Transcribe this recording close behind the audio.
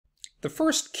The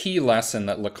first key lesson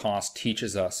that Lacoste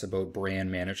teaches us about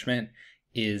brand management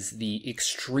is the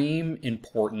extreme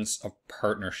importance of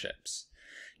partnerships.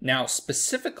 Now,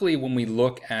 specifically when we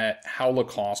look at how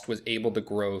Lacoste was able to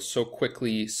grow so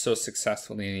quickly, so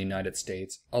successfully in the United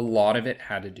States, a lot of it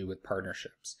had to do with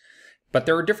partnerships. But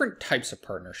there are different types of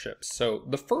partnerships. So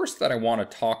the first that I want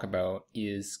to talk about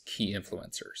is key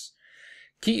influencers.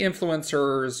 Key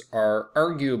influencers are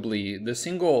arguably the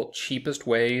single cheapest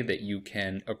way that you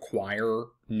can acquire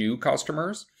new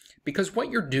customers, because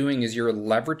what you're doing is you're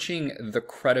leveraging the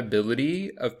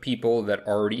credibility of people that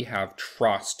already have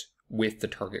trust with the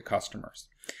target customers.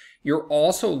 You're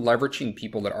also leveraging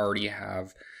people that already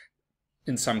have,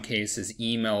 in some cases,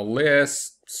 email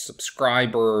lists,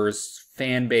 subscribers,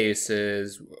 fan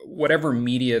bases, whatever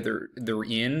media they're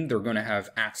in, they're going to have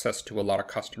access to a lot of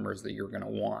customers that you're going to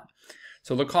want.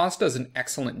 So Lacoste does an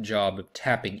excellent job of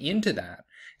tapping into that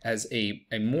as a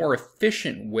more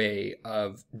efficient way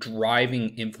of driving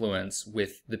influence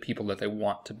with the people that they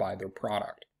want to buy their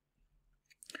product.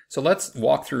 So let's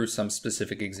walk through some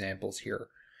specific examples here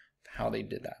of how they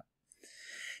did that.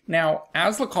 Now,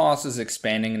 as Lacoste is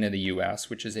expanding into the US,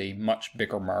 which is a much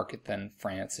bigger market than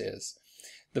France is,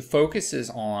 the focus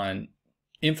is on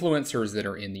influencers that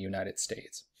are in the United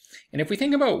States. And if we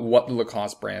think about what the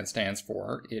Lacoste brand stands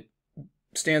for, it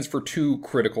stands for two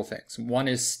critical things. One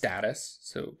is status,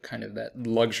 so kind of that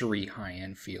luxury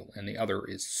high-end feel, and the other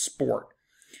is sport.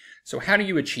 So how do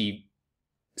you achieve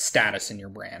status in your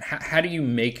brand? How do you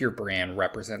make your brand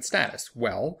represent status?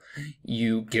 Well,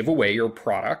 you give away your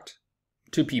product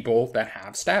to people that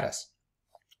have status.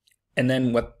 And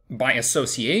then by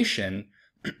association,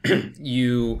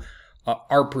 you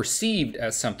are perceived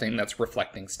as something that's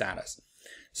reflecting status.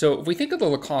 So if we think of the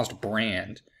Lacoste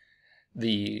brand,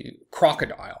 the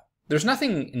crocodile, there's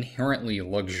nothing inherently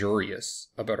luxurious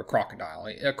about a crocodile.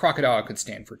 A crocodile could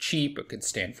stand for cheap, it could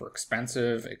stand for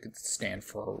expensive, it could stand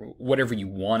for whatever you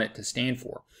want it to stand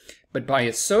for. But by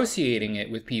associating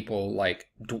it with people like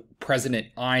President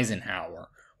Eisenhower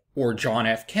or John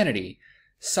F. Kennedy,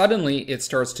 suddenly it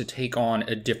starts to take on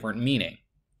a different meaning.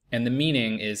 And the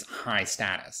meaning is high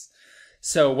status.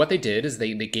 So what they did is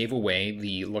they gave away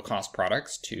the Lacoste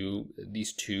products to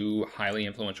these two highly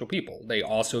influential people. They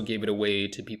also gave it away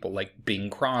to people like Bing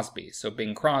Crosby. So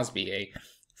Bing Crosby, a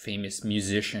famous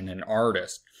musician and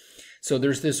artist. So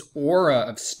there's this aura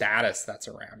of status that's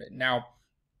around it. Now,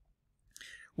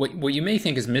 what you may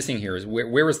think is missing here is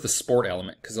where is the sport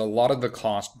element? Because a lot of the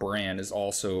Lacoste brand is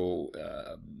also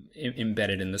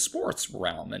embedded in the sports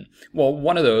realm. And well,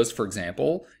 one of those, for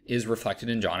example, is reflected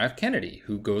in John F. Kennedy,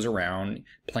 who goes around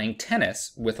playing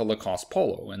tennis with a Lacoste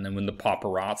polo. And then when the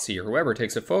paparazzi or whoever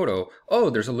takes a photo, oh,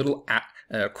 there's a little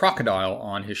crocodile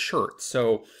on his shirt.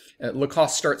 So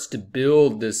Lacoste starts to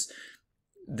build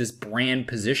this brand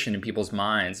position in people's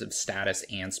minds of status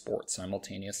and sports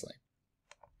simultaneously.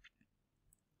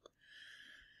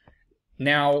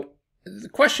 Now, the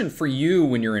question for you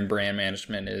when you're in brand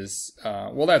management is,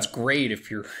 well, that's great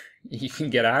if you can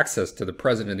get access to the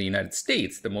President of the United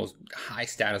States, the most high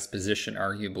status position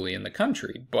arguably in the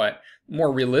country. But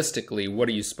more realistically, what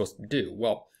are you supposed to do?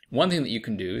 Well, one thing that you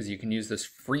can do is you can use this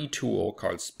free tool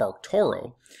called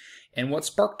SparkToro. And what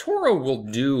SparkToro will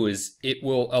do is it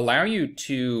will allow you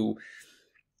to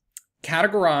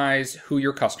categorize who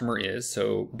your customer is,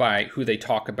 so by who they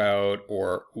talk about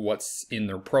or what's in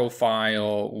their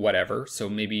profile, whatever. So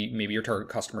maybe your target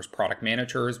customer's product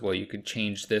managers. Well, you could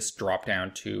change this drop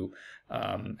down to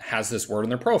has this word in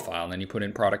their profile, and then you put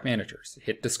in product managers.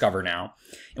 Hit discover now,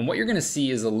 and what you're going to see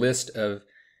is a list of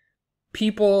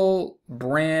people,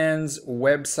 brands,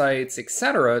 websites,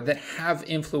 etc. that have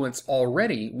influence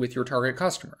already with your target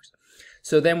customers.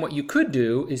 So then what you could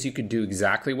do is you could do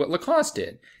exactly what Lacoste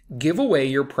did. Give away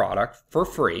your product for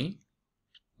free.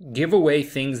 Give away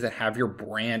things that have your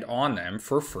brand on them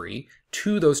for free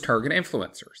to those target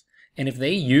influencers. And if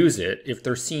they use it, if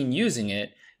they're seen using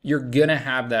it, you're going to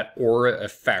have that aura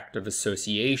effect of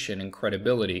association and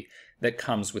credibility that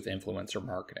comes with influencer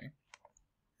marketing.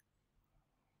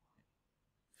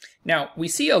 Now, we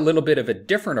see a little bit of a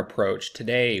different approach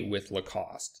today with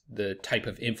Lacoste. The type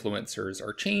of influencers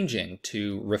are changing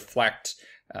to reflect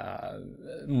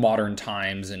modern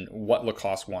times and what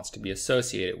Lacoste wants to be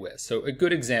associated with. So a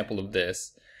good example of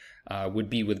this would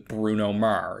be with Bruno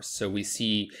Mars. So we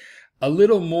see a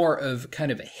little more of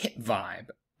kind of a hip vibe,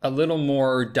 a little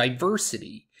more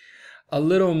diversity, a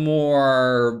little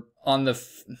more on the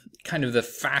kind of the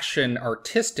fashion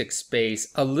artistic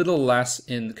space, a little less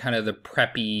in kind of the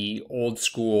preppy, old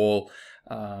school,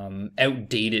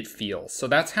 outdated feel. So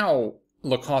that's how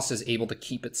Lacoste is able to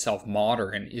keep itself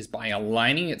modern is by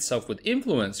aligning itself with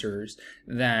influencers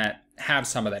that have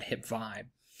some of that hip vibe.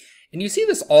 And you see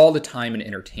this all the time in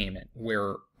entertainment,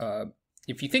 where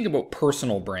if you think about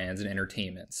personal brands in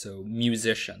entertainment, so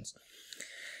musicians,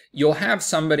 you'll have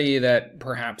somebody that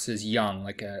perhaps is young,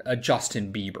 like a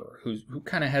Justin Bieber, who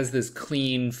kind of has this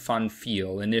clean, fun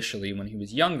feel initially when he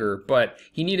was younger, but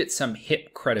he needed some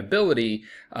hip credibility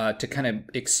to kind of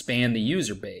expand the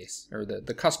user base, or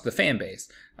the fan base.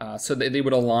 So they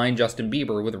would align Justin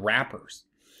Bieber with rappers.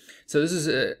 So this is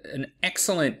an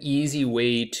excellent, easy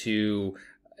way to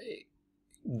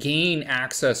gain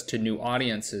access to new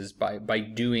audiences by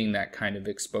doing that kind of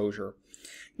exposure.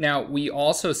 Now, we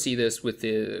also see this with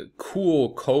the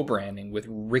cool co-branding with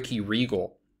Ricky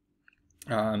Regal.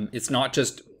 It's not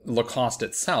just Lacoste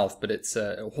itself, but it's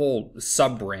a whole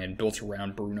sub-brand built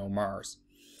around Bruno Mars.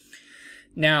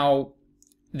 Now,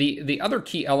 the other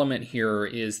key element here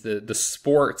is the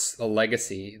sports, the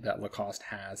legacy that Lacoste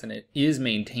has, and it is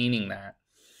maintaining that.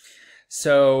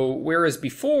 So whereas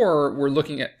before we're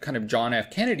looking at kind of John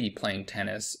F. Kennedy playing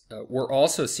tennis, we're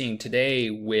also seeing today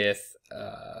with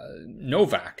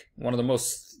Novak, one of the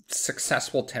most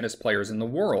successful tennis players in the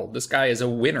world. This guy is a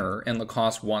winner, and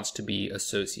Lacoste wants to be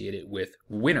associated with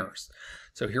winners.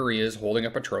 So here he is holding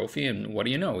up a trophy, and what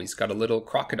do you know? He's got a little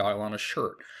crocodile on his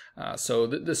shirt. So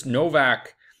this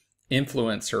Novak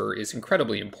influencer is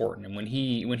incredibly important, and when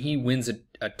he wins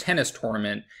a tennis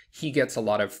tournament, he gets a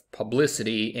lot of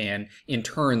publicity, and in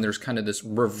turn there's kind of this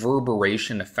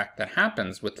reverberation effect that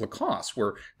happens with Lacoste,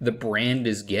 where the brand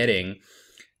is getting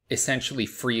essentially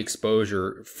free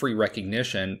exposure, free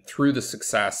recognition through the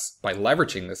success, by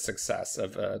leveraging the success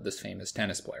of this famous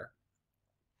tennis player.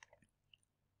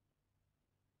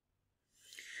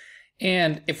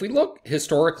 And if we look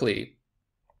historically,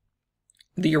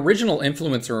 the original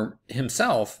influencer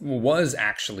himself was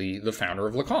actually the founder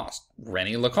of Lacoste,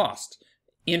 René Lacoste,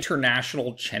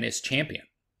 international tennis champion.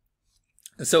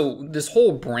 So this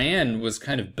whole brand was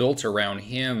kind of built around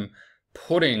him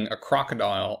putting a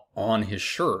crocodile on his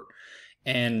shirt.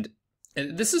 And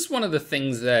this is one of the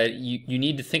things that you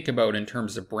need to think about in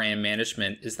terms of brand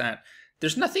management, is that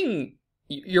there's nothing,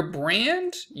 your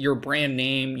brand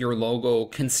name, your logo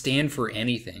can stand for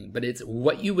anything, but it's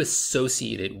what you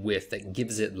associate it with that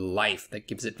gives it life, that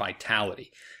gives it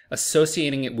vitality.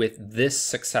 Associating it with this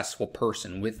successful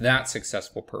person, with that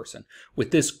successful person,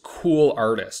 with this cool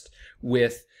artist,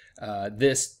 with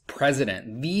this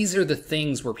president. These are the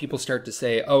things where people start to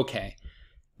say, okay,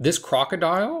 this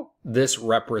crocodile, this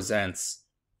represents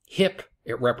hip,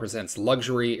 it represents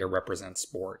luxury, it represents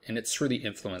sport. And it's through the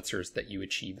influencers that you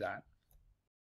achieve that.